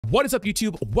What is up,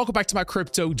 YouTube? Welcome back to my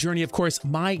crypto journey. Of course,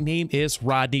 my name is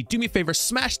Rodney. Do me a favor,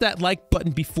 smash that like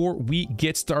button before we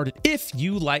get started if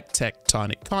you like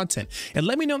Tectonic content. And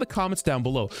let me know in the comments down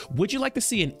below, would you like to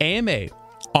see an AMA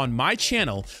on my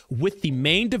channel with the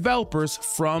main developers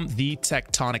from the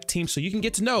Tectonic team so you can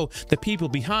get to know the people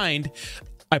behind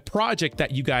a project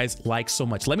that you guys like so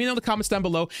much? Let me know in the comments down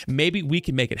below. Maybe we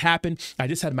can make it happen. I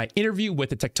just had my interview with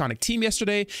the Tectonic team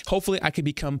yesterday. Hopefully I can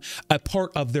become a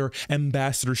part of their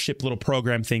ambassadorship little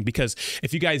program thing, because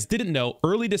if you guys didn't know,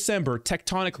 early December,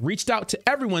 Tectonic reached out to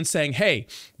everyone saying, hey,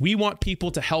 we want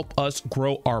people to help us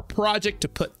grow our project to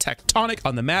put Tectonic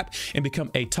on the map and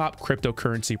become a top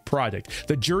cryptocurrency project.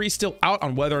 The jury's still out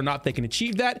on whether or not they can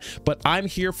achieve that, but I'm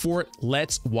here for it.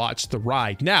 Let's watch the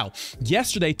ride. Now,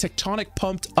 yesterday, Tectonic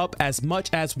pumped up as much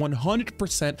as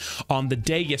 100% on the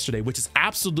day yesterday, which is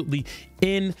absolutely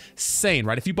insane,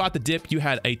 right? If you bought the dip, you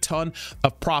had a ton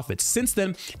of profits. Since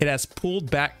then, it has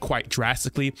pulled back quite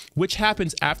drastically, which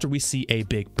happens after we see a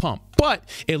big pump. But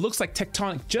it looks like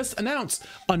Tectonic just announced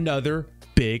another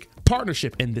big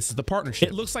partnership, and this is the partnership.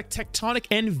 It looks like Tectonic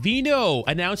and Vino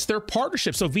announced their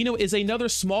partnership. So Vino is another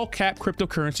small cap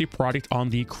cryptocurrency project on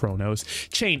the Cronos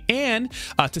chain, and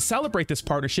to celebrate this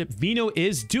partnership, Vino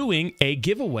is doing a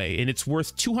giveaway, and it's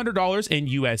worth $200 in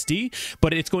USD,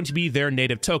 but it's going to be their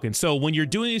native token. So when you're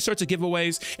doing these sorts of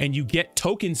giveaways and you get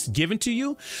tokens given to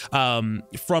you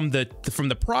from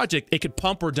the project, it could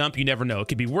pump or dump. You never know. It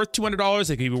could be worth $200.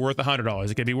 It could be worth $100.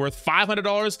 It could be worth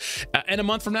 $500, and a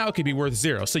month from now it could be worth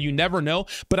zero. So you never know,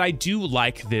 but I do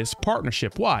like this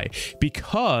partnership. Why?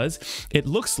 Because it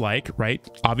looks like, right,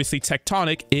 obviously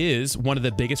Tectonic is one of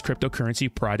the biggest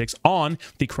cryptocurrency projects on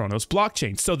the Cronos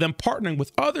blockchain. So them partnering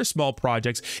with other small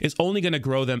projects is only going to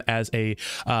grow them as a,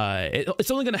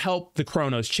 it's only going to help the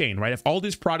Cronos chain, right? If all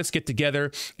these products get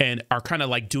together and are kind of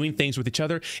like doing things with each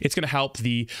other, it's going to help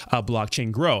the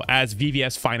blockchain grow, as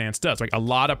VVS Finance does. Like, a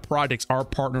lot of projects are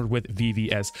partnered with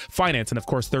VVS Finance, and of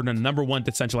course they're the #1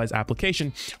 decentralized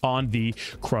application on the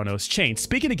Cronos chain.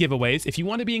 Speaking of giveaways, if you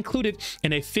want to be included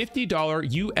in a $50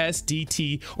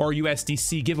 USDT or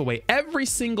USDC giveaway every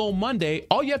single Monday,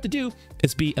 all you have to do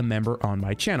is be a member on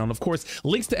my channel. And of course,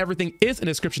 links to everything is in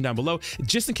the description down below,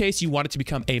 just in case you wanted to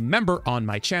become a member on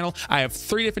my channel. I have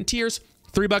 3 different tiers: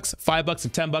 $3, $5,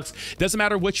 and $10. Doesn't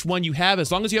matter which one you have,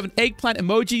 as long as you have an eggplant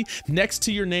emoji next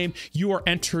to your name, you are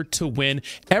entered to win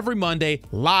every Monday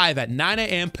live at 9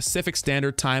 a.m. Pacific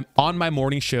Standard Time on my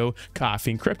morning show,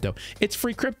 Coffee and Crypto. It's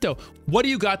free crypto. What do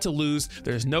you got to lose?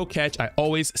 There's no catch. I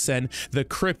always send the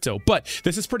crypto. But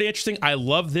this is pretty interesting. I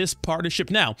love this partnership.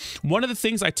 Now, one of the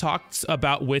things I talked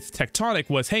about with Tectonic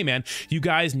was, hey man, you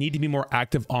guys need to be more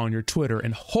active on your Twitter.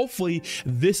 And hopefully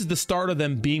this is the start of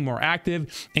them being more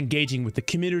active, engaging with the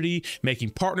community, making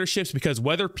partnerships, because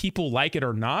whether people like it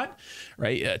or not,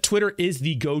 right, Twitter is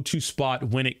the go-to spot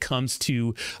when it comes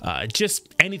to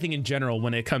just anything in general.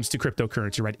 When it comes to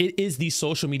cryptocurrency, right, it is the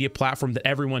social media platform that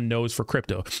everyone knows for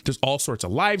crypto. There's all sorts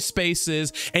of live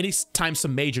spaces. Anytime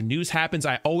some major news happens,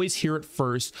 I always hear it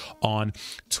first on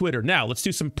Twitter. Now let's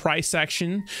do some price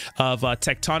action of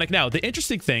Tectonic. Now, the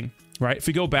interesting thing, right, if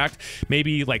we go back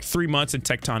maybe like 3 months in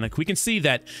Tectonic, we can see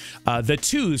that the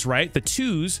twos, right, the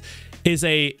twos is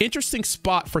a interesting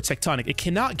spot for Tectonic. It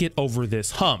cannot get over this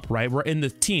hump, right? We're in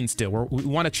the teens still. We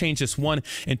want to change this 1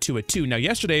 into a 2. Now,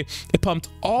 yesterday, it pumped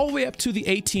all the way up to the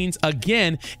 18s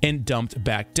again and dumped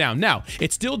back down. Now,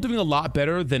 it's still doing a lot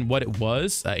better than what it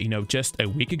was, you know, just a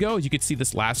week ago. You could see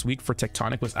this last week for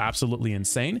Tectonic was absolutely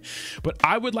insane. But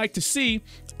I would like to see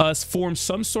us form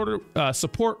some sort of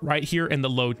support right here in the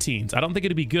low teens. I don't think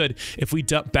it'd be good if we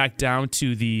dump back down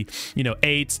to the, you know,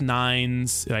 8s,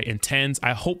 9s, and 10s.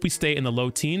 I hope we stay in the low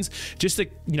teens just to,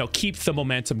 you know, keep the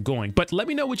momentum going. But let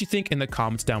me know what you think in the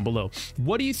comments down below.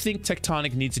 What do you think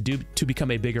Tectonic needs to do to become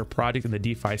a bigger project in the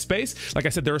DeFi space? Like I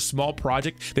said, they're a small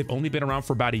project. They've only been around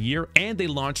for about a year, and they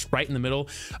launched right in the middle,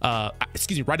 right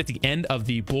at the end of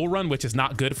the bull run, which is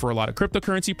not good for a lot of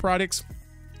cryptocurrency projects.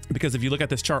 Because if you look at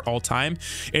this chart all time,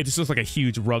 it just looks like a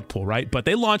huge rug pull, right? But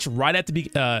they launched right at the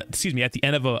at the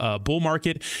end of a bull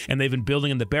market, and they've been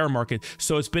building in the bear market.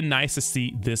 So it's been nice to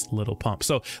see this little pump.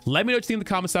 So let me know what you think in the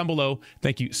comments down below.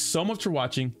 Thank you so much for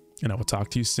watching, and I will talk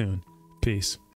to you soon. Peace.